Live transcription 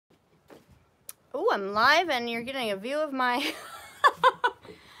Oh, I'm live and you're getting a view of my...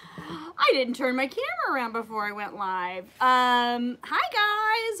 I didn't turn my camera around before I went live. Hi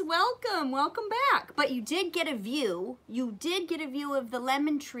guys, welcome back. But you did get a view. You did get a view of the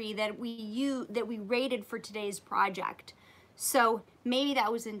lemon tree that we rated for today's project. So maybe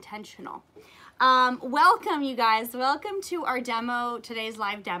that was intentional. Welcome you guys. Welcome to our demo, today's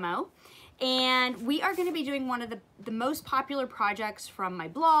live demo. And we are going to be doing one of the most popular projects from my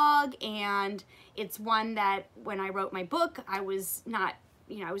blog, and it's one that when I wrote my book, I was not,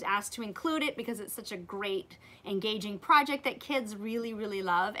 I was asked to include it because it's such a great, engaging project that kids really, really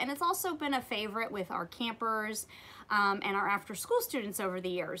love. And it's also been a favorite with our campers and our after-school students over the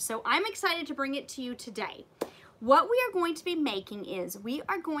years. So I'm excited to bring it to you today. What we are going to be making is we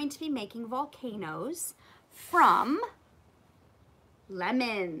are going to be making volcanoes from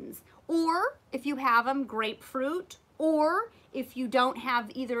lemons. Or if you have them, grapefruit, or if you don't have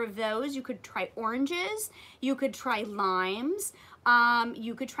either of those, you could try oranges, you could try limes,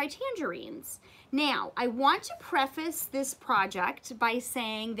 you could try tangerines. Now, I want to preface this project by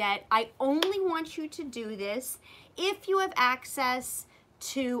saying that I only want you to do this if you have access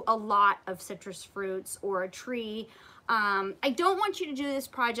to a lot of citrus fruits or a tree. I don't want you to do this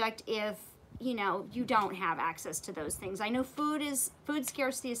project if you don't have access to those things. I know food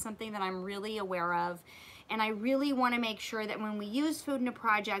scarcity is something that I'm really aware of, and I really want to make sure that when we use food in a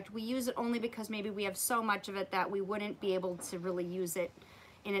project, we use it only because maybe we have so much of it that we wouldn't be able to really use it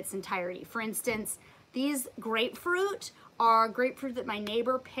in its entirety. For instance, these grapefruit are grapefruit that my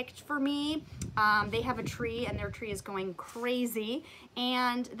neighbor picked for me. They have a tree and their tree is going crazy,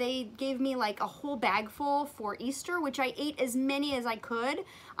 and they gave me like a whole bag full for Easter, which I ate as many as I could,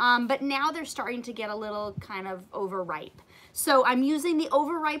 but now they're starting to get a little kind of overripe. So I'm using the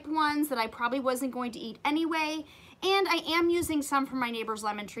overripe ones that I probably wasn't going to eat anyway, and I am using some from my neighbor's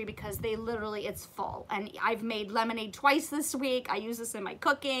lemon tree because they literally, it's full. And I've made lemonade twice this week. I use this in my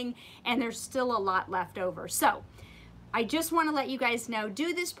cooking, and there's still a lot left over. So I just want to let you guys know,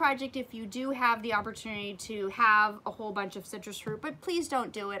 do this project if you do have the opportunity to have a whole bunch of citrus fruit, but please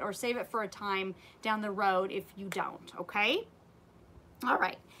don't do it, or save it for a time down the road if you don't, okay? All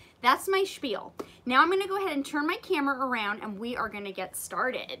right, that's my spiel. Now I'm going to go ahead and turn my camera around and we are going to get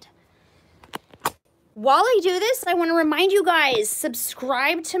started. While I do this, I want to remind you guys,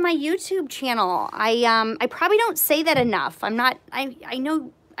 subscribe to my YouTube channel. I probably don't say that enough. I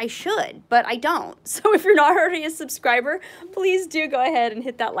know I should, but I don't. So if you're not already a subscriber, please do go ahead and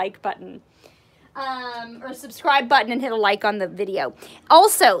hit that like button. Or subscribe button and hit a like on the video.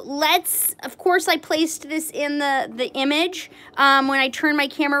 Also, of course I placed this in the image when I turn my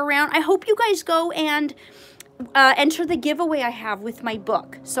camera around. I hope you guys go and enter the giveaway I have with my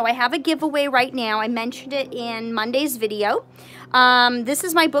book. So I have a giveaway right now. I mentioned it in Monday's video. This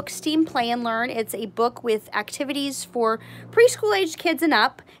is my book, STEAM Play and Learn. It's a book with activities for preschool aged kids and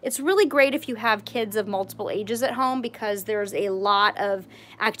up. It's really great if you have kids of multiple ages at home because there's a lot of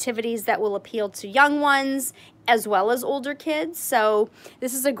activities that will appeal to young ones as well as older kids. So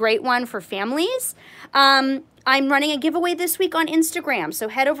this is a great one for families. I'm running a giveaway this week on Instagram, so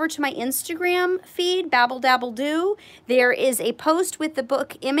head over to my Instagram feed, Babble Dabble Do. There is a post with the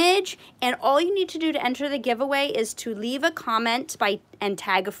book image, and all you need to do to enter the giveaway is to leave a comment and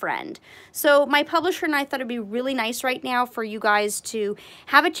tag a friend. So my publisher and I thought it'd be really nice right now for you guys to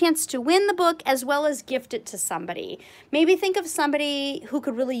have a chance to win the book as well as gift it to somebody. Maybe think of somebody who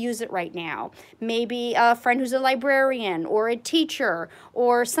could really use it right now. Maybe a friend who's a librarian or a teacher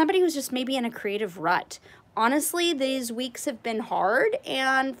or somebody who's just maybe in a creative rut. Honestly, these weeks have been hard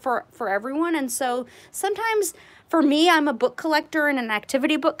and for everyone, and so sometimes for me, I'm a book collector and an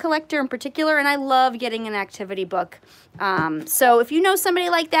activity book collector in particular, and I love getting an activity book. So if you know somebody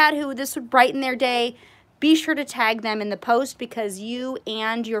like that who this would brighten their day, be sure to tag them in the post because you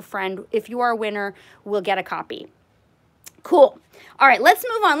and your friend, if you are a winner, will get a copy. Cool. All right, let's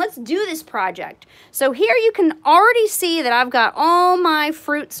move on. Let's do this project. So here you can already see that I've got all my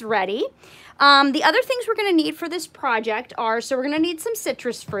fruits ready. The other things we're going to need for this project are, so we're going to need some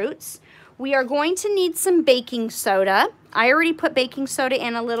citrus fruits. We are going to need some baking soda. I already put baking soda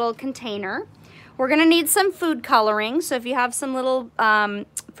in a little container. We're going to need some food coloring. So if you have some little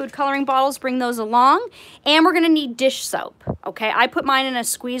food coloring bottles, bring those along. And we're going to need dish soap. Okay, I put mine in a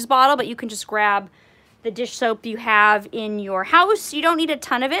squeeze bottle, but you can just grab the dish soap you have in your house. You don't need a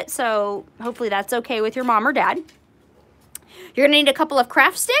ton of it, so hopefully that's okay with your mom or dad. You're going to need a couple of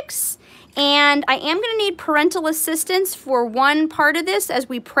craft sticks. And I am going to need parental assistance for one part of this as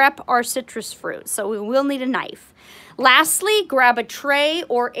we prep our citrus fruit. So we will need a knife. Lastly, grab a tray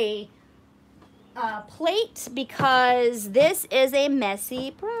or a plate because this is a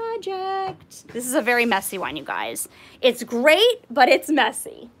messy project. project. This is a very messy one, you guys. It's great, but it's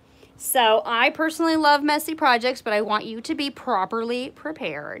messy. So I personally love messy projects, but I want you to be properly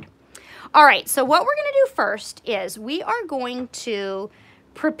prepared. All right, so what we're gonna do first is we are going to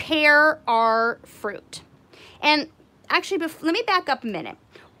prepare our fruit. And actually, let me back up a minute.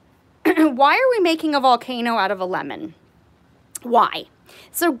 Why are we making a volcano out of a lemon? Why?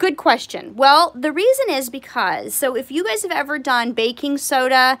 So good question. Well, the reason is because, so if you guys have ever done baking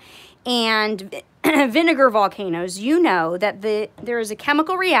soda and vinegar volcanoes, you know that there is a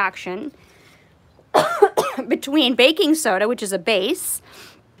chemical reaction between baking soda, which is a base,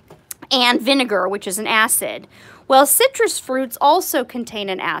 and vinegar, which is an acid. Well, citrus fruits also contain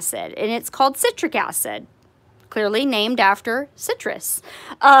an acid, and it's called citric acid, clearly named after citrus.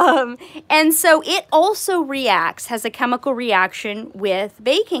 And so it also reacts, has a chemical reaction with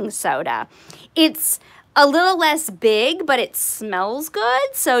baking soda. It's a little less big, but it smells good.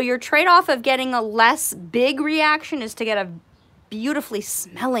 So your trade-off of getting a less big reaction is to get a beautifully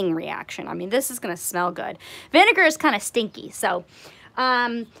smelling reaction. I mean, this is gonna smell good. Vinegar is kind of stinky, so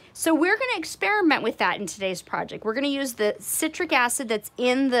we're going to experiment with that in today's project. We're going to use the citric acid that's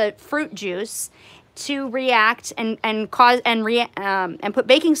in the fruit juice to react and put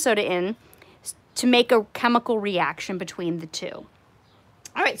baking soda in to make a chemical reaction between the two.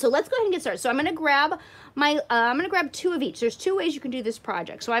 All right, so let's go ahead and get started. So I'm going to grab two of each. There's two ways you can do this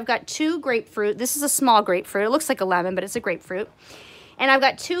project. So I've got 2 grapefruit. This is a small grapefruit. It looks like a lemon, but it's a grapefruit. And I've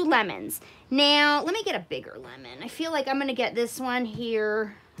got 2 lemons. Now, let me get a bigger lemon. I feel like I'm going to get this one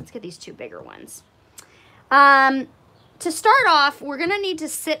here. Let's get these 2 bigger ones. To start off, we're going to need to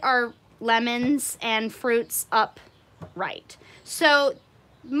sit our lemons and fruits upright. So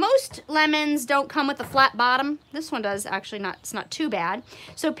most lemons don't come with a flat bottom. This one does, actually. It's not too bad.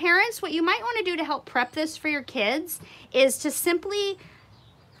 So parents, what you might want to do to help prep this for your kids is to simply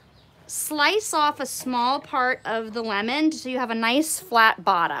slice off a small part of the lemon so you have a nice flat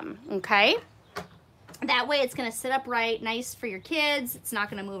bottom, okay? That way it's gonna sit upright, nice for your kids. It's not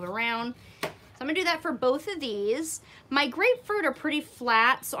gonna move around. So I'm gonna do that for both of these. My grapefruit are pretty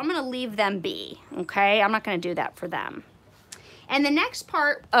flat, so I'm gonna leave them be, okay? I'm not gonna do that for them. And the next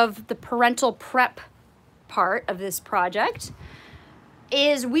part of the parental prep part of this project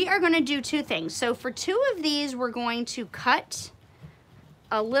is we are gonna do 2 things. So for 2 of these, we're going to cut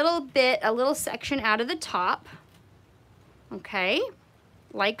a little section out of the top, okay,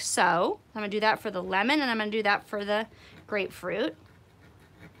 like so. I'm gonna do that for the lemon, and I'm gonna do that for the grapefruit.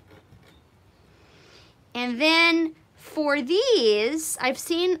 And then for these, I've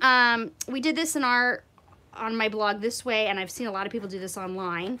seen, we did this on my blog this way, and I've seen a lot of people do this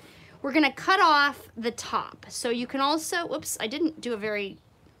online. We're gonna cut off the top. So you can also, whoops, I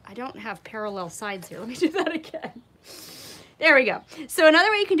don't have parallel sides here. Let me do that again. There we go. So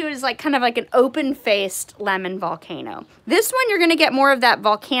another way you can do it is kind of like an open-faced lemon volcano. This one, you're gonna get more of that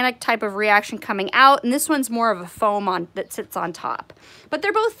volcanic type of reaction coming out, and this one's more of a foam that sits on top. But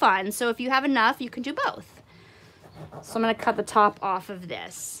they're both fun, so if you have enough, you can do both. So I'm gonna cut the top off of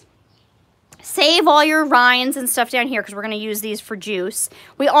this. Save all your rinds and stuff down here because we're gonna use these for juice.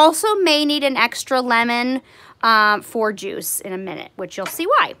 We also may need an extra lemon for juice in a minute, which you'll see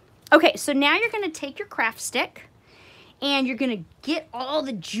why. Okay, so now you're gonna take your craft stick, and you're gonna get all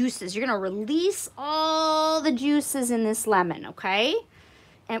the juices. You're gonna release all the juices in this lemon, okay?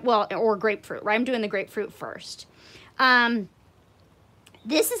 And well, or grapefruit, right? I'm doing the grapefruit first.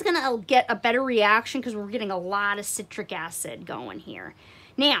 This is gonna get a better reaction because we're getting a lot of citric acid going here.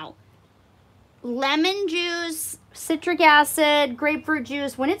 Now, lemon juice, citric acid, grapefruit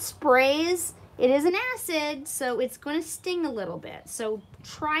juice, when it sprays, it is an acid, so it's going to sting a little bit. So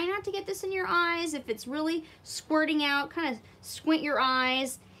try not to get this in your eyes. If it's really squirting out, kind of squint your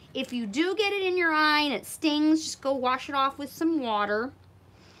eyes. If you do get it in your eye and it stings, just go wash it off with some water.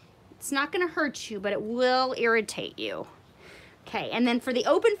 It's not going to hurt you, but it will irritate you. Okay, and then for the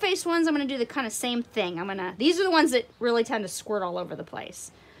open-faced ones, I'm going to do the kind of same thing. These are the ones that really tend to squirt all over the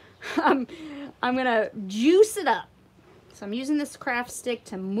place. I'm going to juice it up. So I'm using this craft stick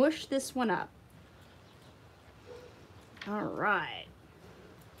to mush this one up. All right.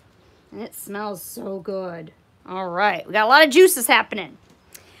 And it smells so good. All right, we got a lot of juices happening.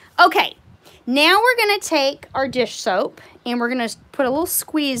 Okay, now we're gonna take our dish soap and we're gonna put a little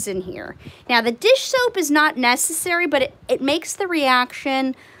squeeze in here. Now the dish soap is not necessary, but it makes the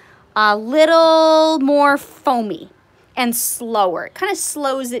reaction a little more foamy and slower. It kind of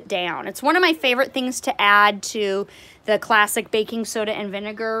slows it down. It's one of my favorite things to add to the classic baking soda and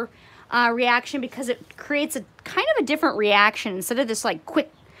vinegar reaction because it creates a kind of a different reaction instead of this like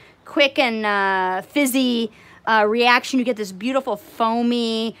quick and fizzy reaction. You get this beautiful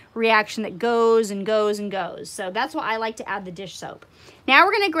foamy reaction that goes and goes and goes. So that's why I like to add the dish soap. Now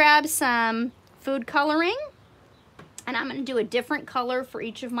we're gonna grab some food coloring, and I'm gonna do a different color for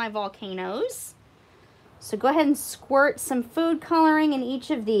each of my volcanoes. So go ahead and squirt some food coloring in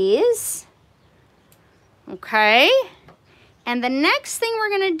each of these. Okay. And the next thing we're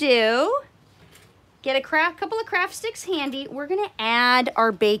gonna do, get a couple of craft sticks handy. We're gonna add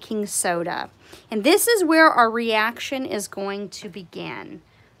our baking soda. And this is where our reaction is going to begin,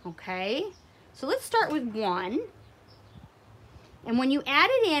 okay? So let's start with 1. And when you add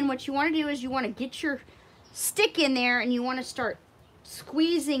it in, what you wanna do is you wanna get your stick in there and you wanna start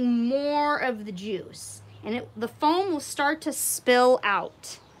squeezing more of the juice. And the foam will start to spill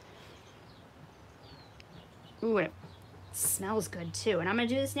out. Ooh, it smells good too. And I'm gonna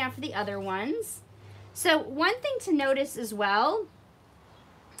do this now for the other ones. So one thing to notice as well,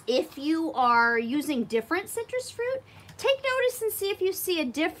 if you are using different citrus fruit, take notice and see if you see a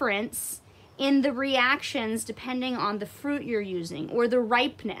difference in the reactions depending on the fruit you're using or the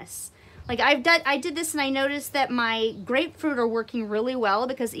ripeness. Like I did this and I noticed that my grapefruit are working really well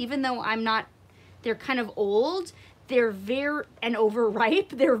because even though they're kind of old, and overripe,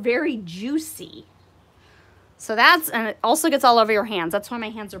 they're very juicy. So and it also gets all over your hands. That's why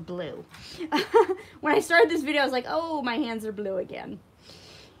my hands are blue. When I started this video, I was like, oh, my hands are blue again.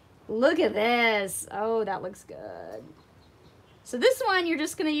 Look at this. Oh, that looks good. So this one, you're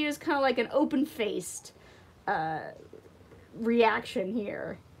just gonna use kind of like an open-faced reaction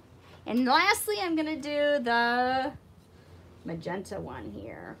here. And lastly, I'm gonna do the magenta one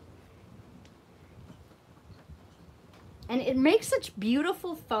here. And it makes such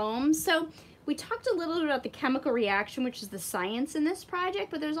beautiful foam. So we talked a little bit about the chemical reaction, which is the science in this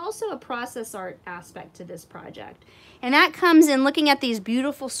project, but there's also a process art aspect to this project. And that comes in looking at these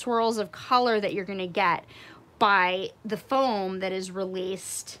beautiful swirls of color that you're gonna get by the foam that is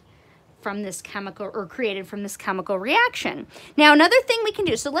released from this chemical, or created from this chemical reaction. Now, another thing we can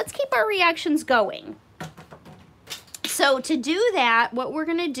do, so let's keep our reactions going. So to do that, what we're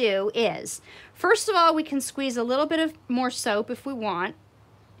gonna do is, first of all, we can squeeze a little bit of more soap if we want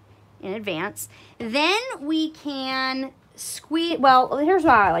in advance. Then we can squeeze, well, here's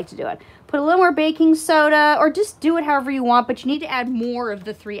how I like to do it. Put a little more baking soda, or just do it however you want, but you need to add more of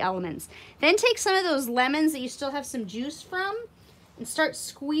the 3 elements. Then take some of those lemons that you still have some juice from and start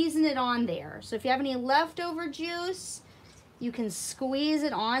squeezing it on there. So if you have any leftover juice, you can squeeze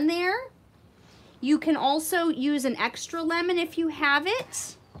it on there. You can also use an extra lemon if you have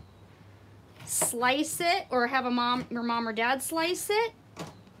it. Slice it, or have your mom or dad slice it,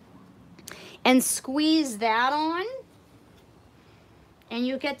 and squeeze that on, and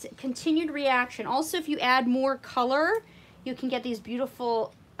you get continued reaction. Also, if you add more color, you can get these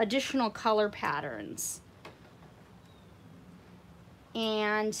beautiful additional color patterns.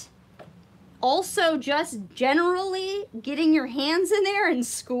 And also, just generally getting your hands in there and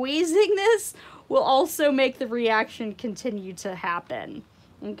squeezing this will also make the reaction continue to happen,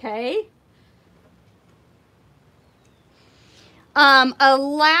 okay? A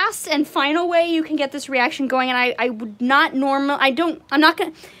last and final way you can get this reaction going, and I would not I'm not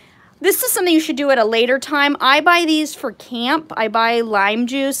gonna, this is something you should do at a later time. I buy these for camp. I buy lime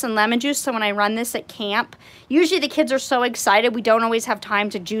juice and lemon juice, so when I run this at camp, usually the kids are so excited, we don't always have time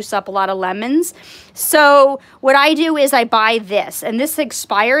to juice up a lot of lemons. So what I do is I buy this, and this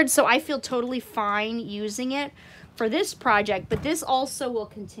expired, so I feel totally fine using it for this project, but this also will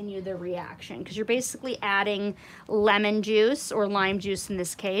continue the reaction because you're basically adding lemon juice, or lime juice in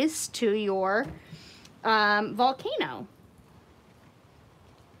this case, to your volcano.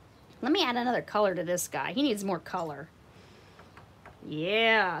 Let me add another color to this guy. He needs more color.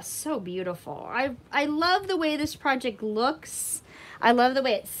 Yeah, so beautiful. I love the way this project looks. I love the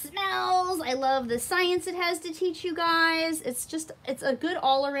way it smells. I love the science it has to teach you guys. It's a good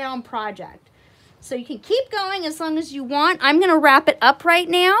all-around project. So you can keep going as long as you want. I'm gonna wrap it up right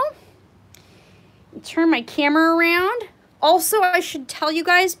now. Turn my camera around. Also, I should tell you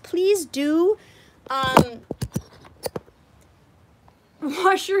guys, please do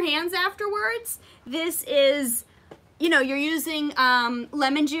wash your hands afterwards. This is, you know, you're using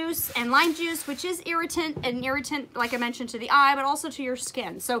lemon juice and lime juice, which is an irritant, like I mentioned, to the eye, but also to your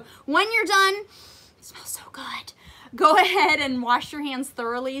skin. So when you're done, it smells so good. Go ahead and wash your hands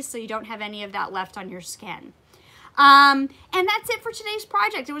thoroughly so you don't have any of that left on your skin. And that's it for today's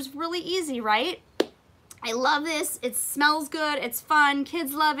project. It was really easy, right? I love this. It smells good. It's fun.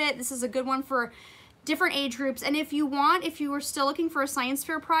 Kids love it. This is a good one for different age groups. And if you were still looking for a science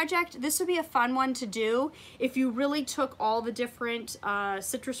fair project, this would be a fun one to do if you really took all the different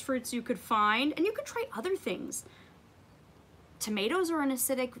citrus fruits you could find, and you could try other things. Tomatoes are an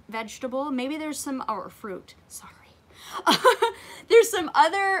acidic vegetable. Maybe there's some, or fruit, sorry. There's some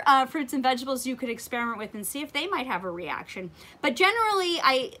other fruits and vegetables you could experiment with and see if they might have a reaction. But generally,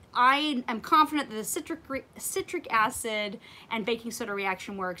 I am confident that the citric acid and baking soda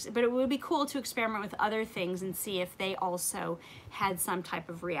reaction works, but it would be cool to experiment with other things and see if they also had some type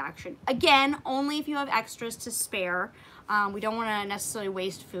of reaction. Again, only if you have extras to spare. We don't want to necessarily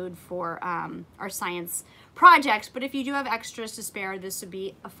waste food for our science projects, but if you do have extras to spare, this would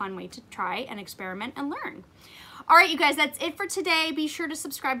be a fun way to try and experiment and learn. All right, you guys, that's it for today. Be sure to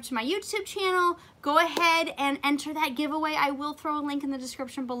subscribe to my YouTube channel. Go ahead and enter that giveaway. I will throw a link in the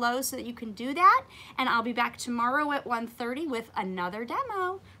description below so that you can do that. And I'll be back tomorrow at 1:30 with another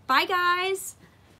demo. Bye, guys.